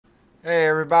Hey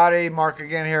everybody, Mark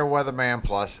again here, WeatherMan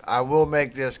Plus. I will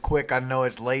make this quick. I know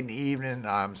it's late in the evening.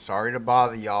 I'm sorry to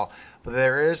bother y'all, but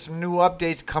there is some new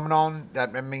updates coming on.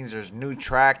 That means there's new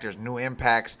track, there's new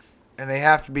impacts, and they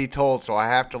have to be told. So I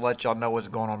have to let y'all know what's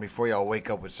going on before y'all wake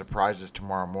up with surprises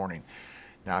tomorrow morning.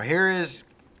 Now here is,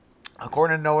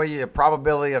 according to NOAA, a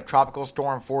probability of tropical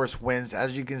storm force winds.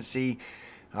 As you can see,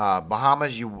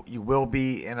 Bahamas, you will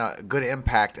be in a good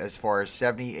impact as far as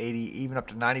 70, 80, even up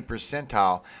to 90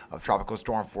 percentile of tropical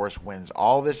storm force winds.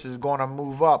 All this is going to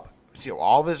move up. See,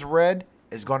 all this red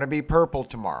is going to be purple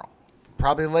tomorrow.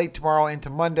 Probably late tomorrow into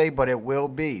Monday, but it will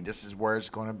be. This is where it's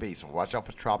going to be. So watch out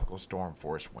for tropical storm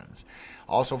force winds.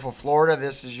 Also for Florida,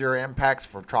 this is your impacts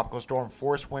for tropical storm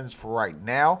force winds for right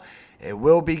now. It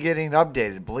will be getting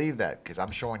updated. Believe that, because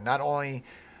I'm showing not only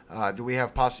do we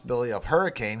have possibility of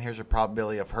hurricane? Here's a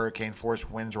probability of hurricane force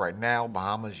winds right now.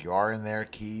 Bahamas, you are in there.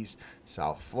 Keys,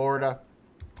 South Florida.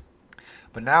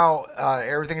 But now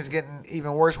everything is getting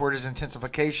even worse where this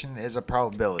intensification is a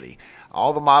probability.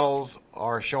 All the models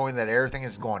are showing that everything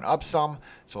is going up some.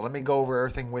 So let me go over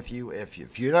everything with you. If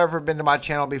you've never been to my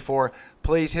channel before,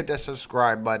 please hit that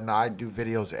subscribe button. I do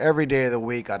videos every day of the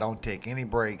week. I don't take any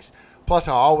breaks. Plus,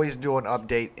 I always do an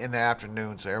update in the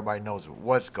afternoon so everybody knows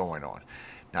what's going on.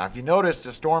 Now, if you notice,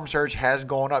 the storm surge has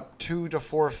gone up 2 to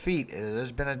 4 feet.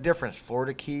 There's been a difference.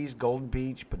 Florida Keys, Golden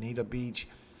Beach, Bonita Beach,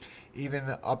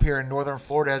 even up here in northern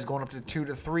Florida has gone up to 2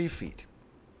 to 3 feet.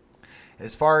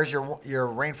 As far as your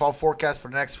rainfall forecast for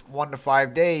the next 1 to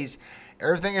 5 days,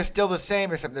 everything is still the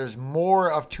same, except there's more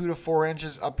of 2 to 4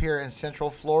 inches up here in central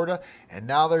Florida, and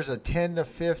now there's a 10 to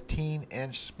 15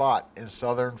 inch spot in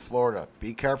southern Florida.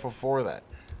 Be careful for that.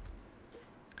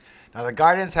 Now, the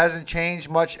guidance hasn't changed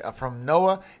much from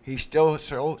NOAA. He still,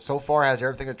 so far, has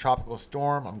everything a tropical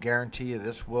storm. I'm guarantee you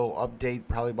this will update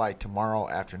probably by tomorrow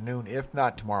afternoon, if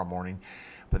not tomorrow morning.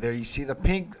 But there you see the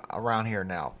pink around here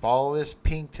now. Follow this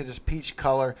pink to this peach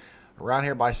color around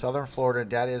here by southern Florida.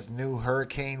 That is new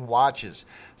hurricane watches.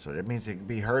 So that means it can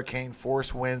be hurricane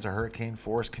force winds or hurricane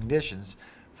force conditions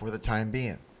for the time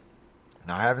being.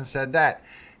 Now, having said that,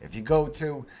 if you go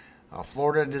to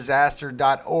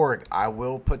floridadisaster.org. I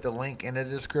will put the link in the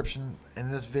description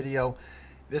in this video.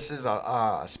 This is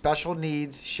a special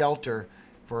needs shelter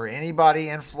for anybody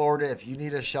in Florida. If you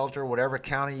need a shelter, whatever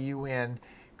county you in,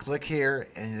 click here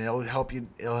and it'll help you.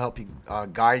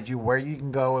 Guide you where you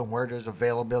can go and where there's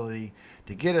availability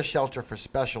to get a shelter for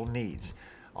special needs.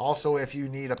 Also, if you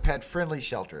need a pet-friendly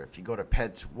shelter, if you go to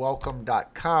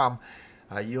petswelcome.com,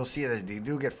 you'll see that you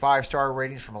do get 5-star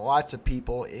ratings from lots of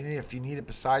people. And if you need it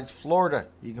besides Florida,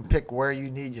 you can pick where you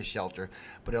need your shelter.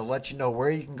 But it'll let you know where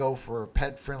you can go for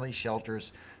pet-friendly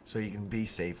shelters so you can be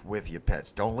safe with your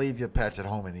pets. Don't leave your pets at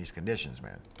home in these conditions,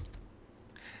 man.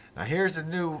 Now here's the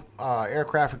new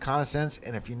aircraft reconnaissance.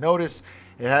 And if you notice,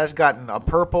 it has gotten a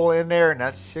purple in there. And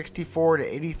that's 64 to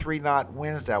 83 knot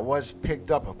winds. That was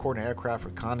picked up according to aircraft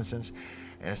reconnaissance.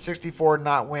 And 64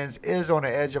 knot winds is on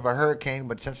the edge of a hurricane,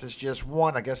 but since it's just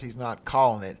one, I guess he's not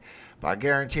calling it. But I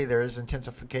guarantee there is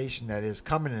intensification that is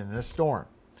coming in this storm.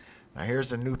 Now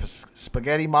here's the new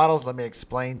spaghetti models. Let me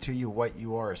explain to you what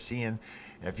you are seeing.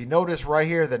 If you notice right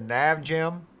here, the nav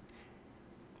gem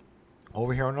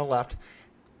over here on the left,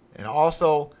 and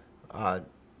also the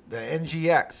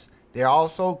NGX.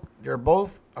 They're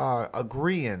both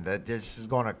agreeing that this is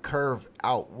going to curve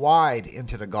out wide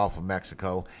into the Gulf of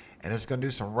Mexico. And it's going to do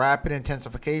some rapid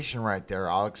intensification right there.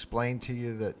 I'll explain to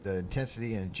you the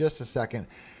intensity in just a second.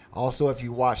 Also, if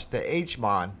you watch the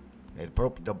HMON,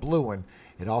 the blue one,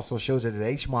 it also shows that the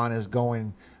HMON is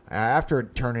going, after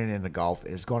turning in the Gulf,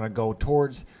 it's going to go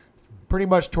pretty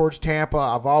much towards Tampa.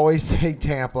 I've always said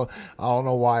Tampa. I don't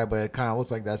know why, but it kind of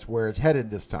looks like that's where it's headed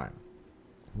this time.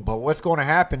 But what's going to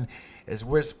happen is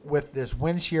with this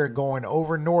wind shear going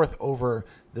over north over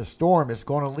the storm, it's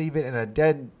going to leave it in a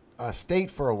dead state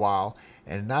for a while,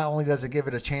 and not only does it give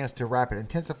it a chance to rapid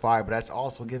intensify, but that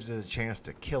also gives it a chance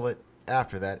to kill it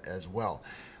after that as well.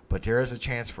 But there is a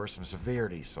chance for some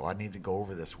severity, so I need to go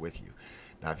over this with you.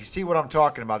 Now, if you see what I'm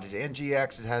talking about, the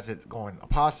NGX has it going a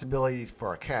possibility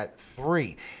for a Cat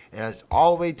 3. It has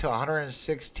all the way to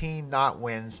 116 knot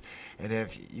winds, and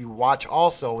if you watch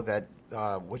also that,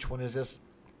 which one is this?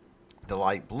 The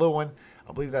light blue one.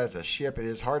 I believe that is a ship. It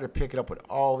is hard to pick it up with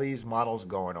all these models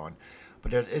going on.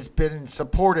 But it's been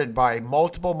supported by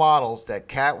multiple models that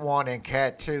Cat 1 and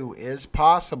Cat 2 is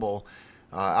possible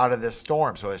out of this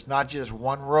storm. So it's not just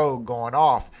one rogue going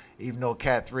off, even though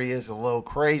Cat 3 is a little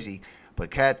crazy. But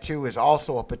Cat 2 is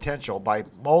also a potential by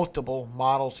multiple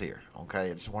models here. Okay,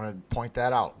 I just want to point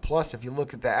that out. Plus, if you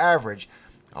look at the average,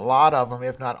 A lot of them,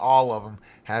 if not all of them,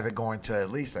 have it going to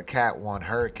at least a Cat 1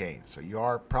 hurricane. So you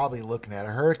are probably looking at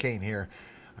a hurricane here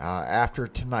after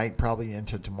tonight, probably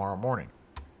into tomorrow morning.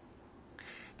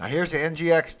 Now here's the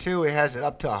NGX2. It has it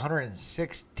up to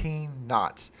 116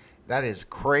 knots. That is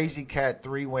crazy Cat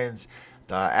 3 winds.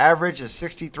 The average is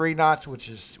 63 knots, which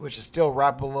is still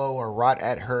right below or right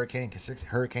at hurricane, because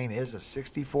hurricane is a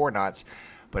 64 knots.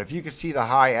 But if you can see the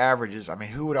high averages, I mean,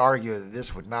 who would argue that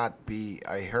this would not be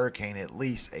a hurricane, at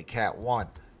least a Cat 1?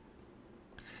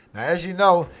 Now, as you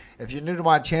know, if you're new to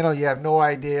my channel, you have no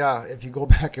idea. If you go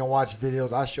back and watch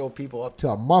videos, I show people up to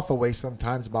a month away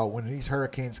sometimes about when these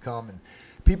hurricanes come. And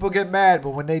people get mad, but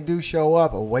when they do show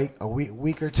up a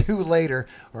week or two later,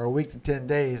 or a week to 10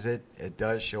 days, it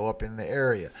does show up in the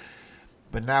area.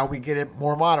 But now we get it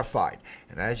more modified.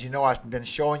 And as you know, I've been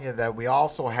showing you that we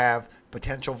also have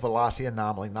potential velocity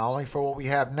anomaly, not only for what we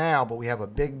have now, but we have a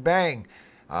big bang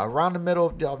around the middle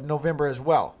of November as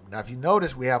well. Now, if you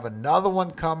notice, we have another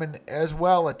one coming as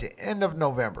well at the end of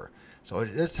November. So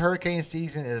this hurricane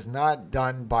season is not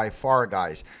done by far,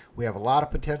 guys. We have a lot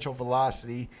of potential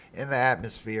velocity in the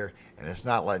atmosphere, and it's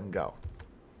not letting go.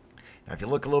 Now, if you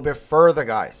look a little bit further,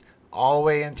 guys, all the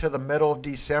way into the middle of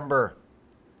December,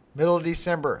 we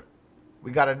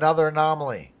got another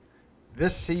anomaly.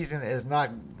 This season is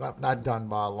not done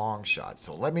by a long shot.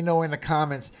 So let me know in the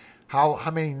comments how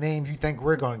many names you think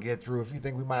we're going to get through. If you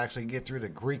think we might actually get through the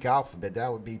Greek alphabet,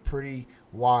 that would be pretty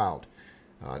wild.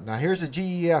 Now here's the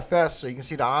GEFS, so you can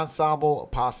see the ensemble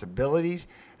of possibilities.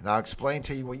 And I'll explain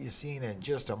to you what you're seeing in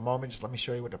just a moment. Just let me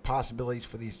show you what the possibilities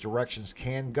for these directions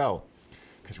can go.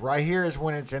 Because right here is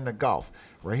when it's in the Gulf.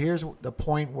 Right here's the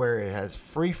point where it has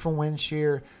free from wind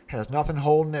shear, has nothing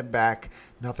holding it back,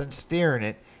 nothing steering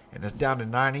it, and it's down to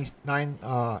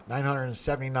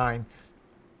 979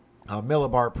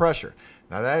 millibar pressure.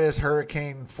 Now that is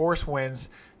hurricane force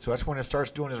winds, so that's when it starts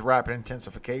doing its rapid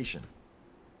intensification.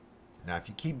 Now if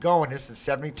you keep going, this is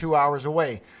 72 hours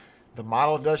away. The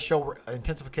model does show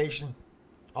intensification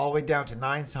all the way down to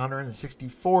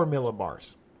 964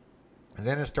 millibars. And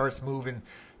then it starts moving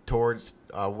towards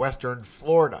western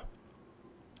Florida.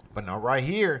 But now right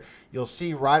here, you'll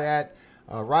see right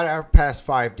past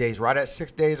 5 days, right at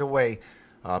 6 days away,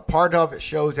 part of it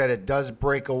shows that it does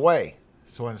break away.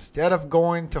 So instead of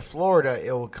going to Florida,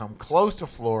 it will come close to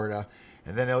Florida,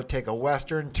 and then it will take a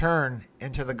western turn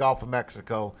into the Gulf of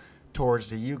Mexico towards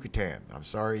the Yucatan. I'm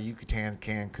sorry, Yucatan,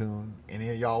 Cancun, any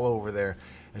of y'all over there.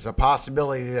 There's a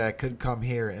possibility that it could come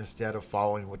here instead of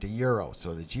following with the Euro.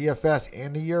 So the GFS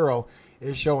and the Euro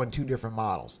is showing two different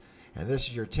models. And this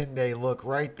is your 10-day look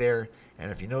right there.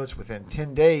 And if you notice, within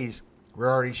 10 days, we're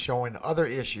already showing other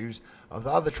issues of the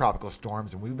other tropical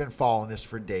storms. And we've been following this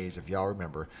for days, if y'all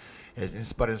remember.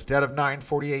 But instead of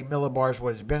 948 millibars,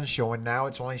 what it's been showing, now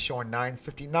it's only showing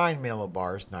 959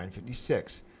 millibars,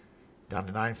 956. Down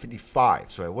to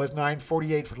 955. So it was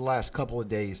 948 for the last couple of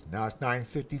days. Now it's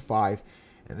 955.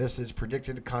 And this is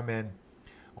predicted to come in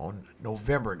on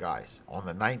November, guys, on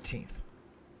the 19th.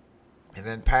 And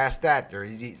then past that,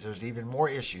 there's even more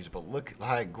issues. But look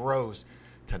how it grows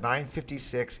to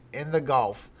 956 in the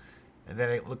Gulf. And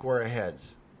then look where it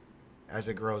heads as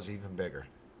it grows even bigger.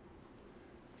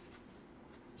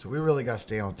 So we really got to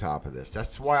stay on top of this.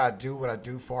 That's why I do what I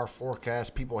do for our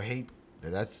forecast. People hate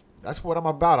that. That's what I'm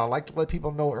about. I like to let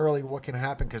people know early what can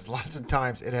happen, because lots of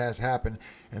times it has happened.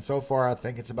 And so far, I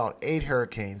think it's about 8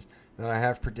 hurricanes that I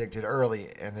have predicted early.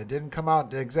 And it didn't come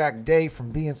out the exact day from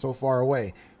being so far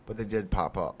away, but they did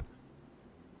pop up.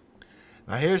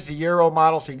 Now here's the Euro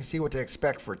model, so you can see what to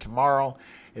expect for tomorrow.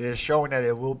 It is showing that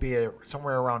it will be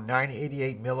somewhere around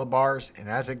 988 millibars. And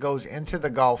as it goes into the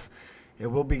Gulf, it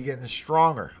will be getting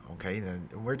stronger. Okay,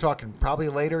 and we're talking probably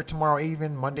later tomorrow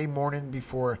evening, Monday morning,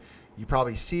 before you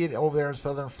probably see it over there in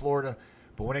southern Florida.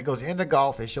 But when it goes into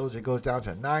Gulf, it shows it goes down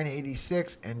to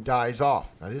 986 and dies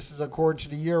off. Now, this is according to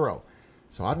the Euro.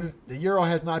 So the Euro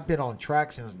has not been on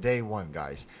track since day one,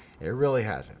 guys. It really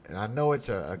hasn't. And I know it's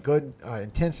a good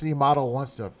intensity model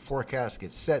once the forecast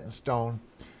gets set in stone.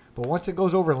 But once it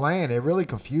goes over land, it really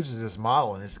confuses this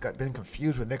model. And it's been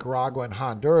confused with Nicaragua and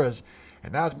Honduras.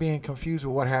 And now it's being confused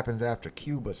with what happens after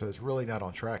Cuba. So it's really not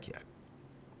on track yet.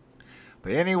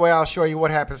 But anyway, I'll show you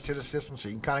what happens to the system so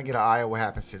you can kind of get an eye on what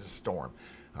happens to the storm.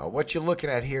 What you're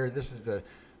looking at here, this is the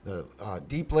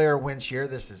deep layer wind shear.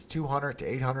 This is 200 to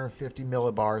 850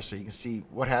 millibars, so you can see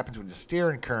what happens with the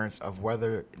steering currents of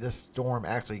whether this storm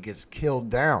actually gets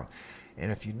killed down.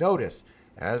 And if you notice,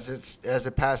 as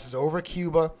it passes over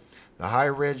Cuba, the high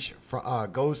ridge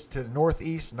goes to the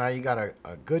northeast. Now you got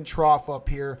a good trough up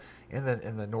here in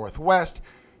the northwest.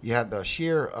 You have the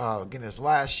shear, getting its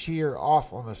last shear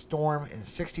off on the storm in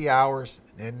 60 hours,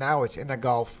 and now it's in the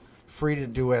Gulf, free to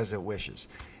do as it wishes.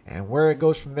 And where it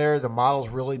goes from there, the models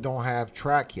really don't have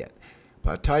track yet.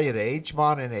 But I tell you, the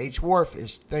HMON and the H-Wharf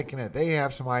is thinking that they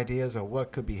have some ideas of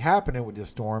what could be happening with this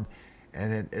storm,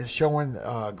 and it is showing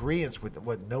agreements with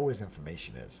what NOAA's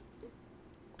information is.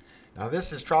 Now,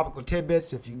 this is Tropical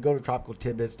Tidbits. If you go to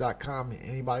tropicaltidbits.com,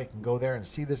 anybody can go there and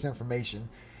see this information.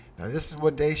 Now, this is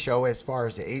what they show as far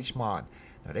as the HMON.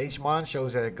 Now, the HMON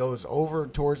shows that it goes over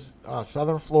towards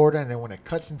southern Florida, and then when it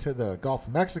cuts into the Gulf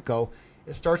of Mexico,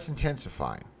 it starts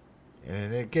intensifying.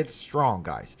 And it gets strong,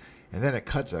 guys. And then it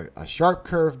cuts a sharp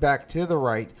curve back to the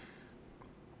right,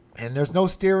 and there's no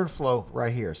steer and flow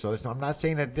right here. So I'm not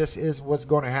saying that this is what's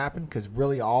going to happen, because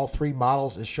really all three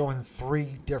models is showing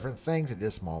three different things at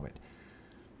this moment.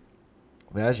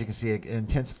 But as you can see, it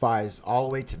intensifies all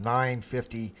the way to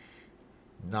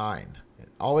 959.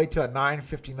 All the way to a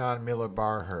 959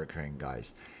 millibar hurricane,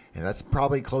 guys. And that's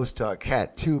probably close to a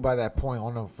Cat 2 by that point,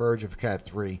 on the verge of Cat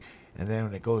 3. And then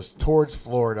when it goes towards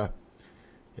Florida,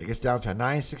 it gets down to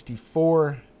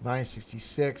 964,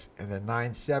 966, and then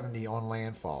 970 on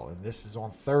landfall. And this is on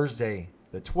Thursday,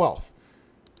 the 12th.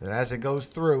 And as it goes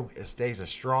through, it stays a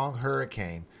strong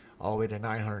hurricane all the way to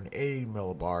 980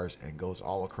 millibars and goes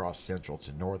all across central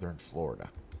to northern Florida.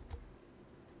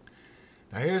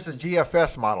 Now here's the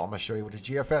GFS model. I'm going to show you what the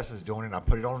GFS is doing, and I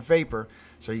put it on vapor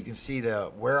so you can see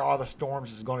where all the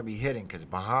storms is going to be hitting, because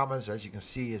Bahamas, as you can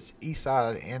see, is east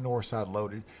side and north side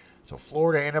loaded. So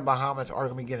Florida and the Bahamas are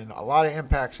going to be getting a lot of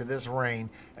impacts of this rain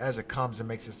as it comes and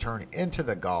makes its turn into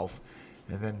the Gulf.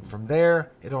 And then from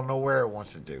there, it don't know where it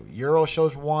wants to do. Euro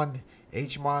shows one,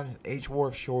 HMON,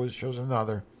 H-Wharf shows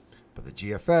another. But the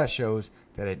GFS shows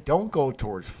that it don't go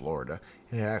towards Florida,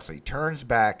 and it actually turns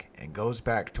back and goes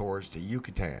back towards the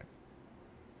Yucatan.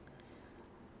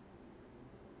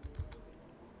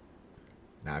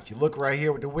 Now, if you look right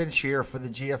here with the wind shear for the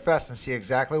GFS and see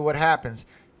exactly what happens,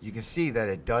 you can see that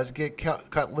it does get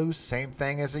cut loose. Same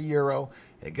thing as a Euro.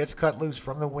 It gets cut loose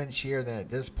from the wind shear. Then at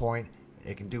this point,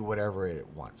 it can do whatever it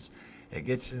wants. It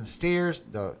gets in steers.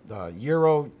 The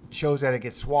Euro shows that it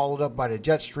gets swallowed up by the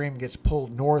jet stream, gets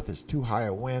pulled north. It's too high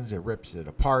of winds. It rips it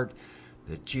apart.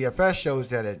 The GFS shows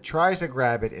that it tries to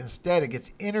grab it. Instead, it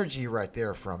gets energy right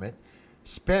there from it,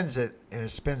 spins it, and it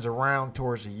spins around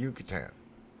towards the Yucatan.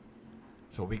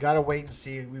 So we got to wait and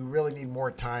see. We really need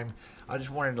more time. I just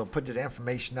wanted to put this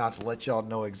information out to let y'all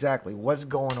know exactly what's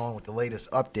going on with the latest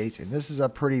updates. And this is a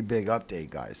pretty big update,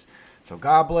 guys. So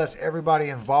God bless everybody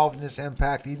involved in this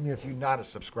impact. Even if you're not a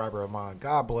subscriber of mine,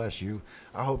 God bless you.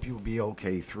 I hope you'll be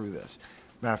okay through this.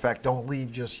 Matter of fact, don't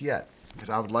leave just yet, because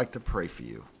I would like to pray for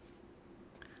you.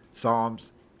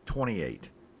 Psalms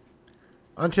 28.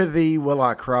 Unto thee will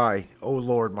I cry, O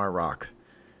Lord my rock.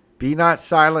 Be not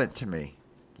silent to me,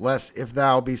 lest if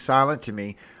thou be silent to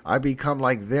me, I become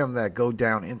like them that go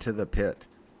down into the pit.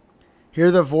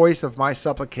 Hear the voice of my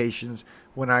supplications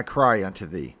when I cry unto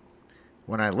thee,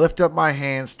 when I lift up my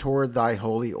hands toward thy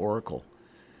holy oracle.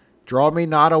 Draw me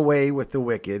not away with the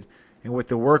wicked, and with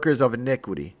the workers of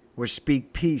iniquity, which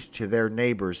speak peace to their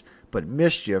neighbors, but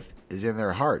mischief is in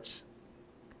their hearts.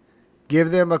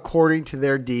 Give them according to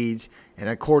their deeds, and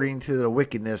according to the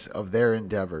wickedness of their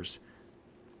endeavors.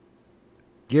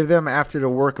 Give them after the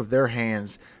work of their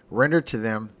hands, render to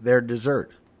them their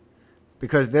desert.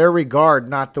 Because they regard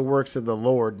not the works of the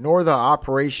Lord, nor the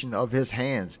operation of his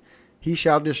hands, he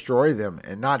shall destroy them,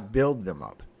 and not build them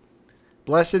up.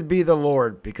 Blessed be the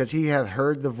Lord, because he hath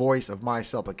heard the voice of my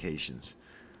supplications.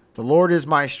 The Lord is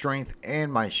my strength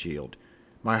and my shield.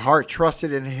 My heart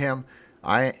trusted in him,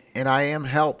 and I am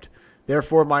helped.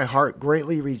 Therefore my heart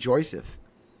greatly rejoiceth,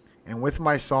 and with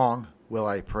my song will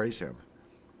I praise him.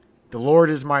 The Lord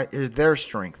is their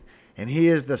strength, and he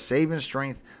is the saving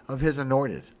strength of his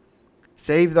anointed.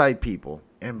 Save thy people,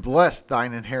 and bless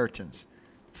thine inheritance.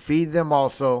 Feed them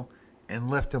also, and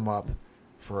lift them up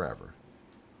forever.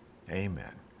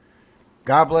 Amen.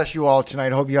 God bless you all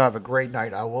tonight. Hope you have a great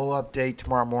night. I will update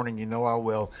tomorrow morning. You know I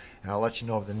will. And I'll let you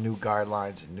know of the new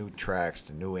guidelines, the new tracks,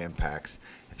 the new impacts.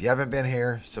 If you haven't been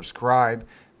here, subscribe.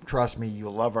 Trust me,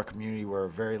 you'll love our community. We're a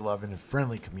very loving and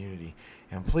friendly community.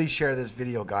 And please share this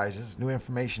video, guys. This is new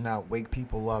information out. Wake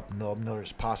people up and let them know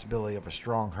there's possibility of a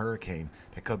strong hurricane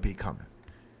that could be coming.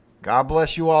 God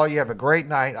bless you all. You have a great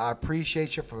night. I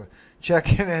appreciate you for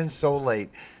checking in so late.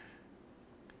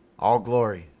 All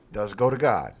glory does go to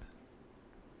God.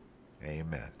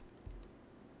 Amen.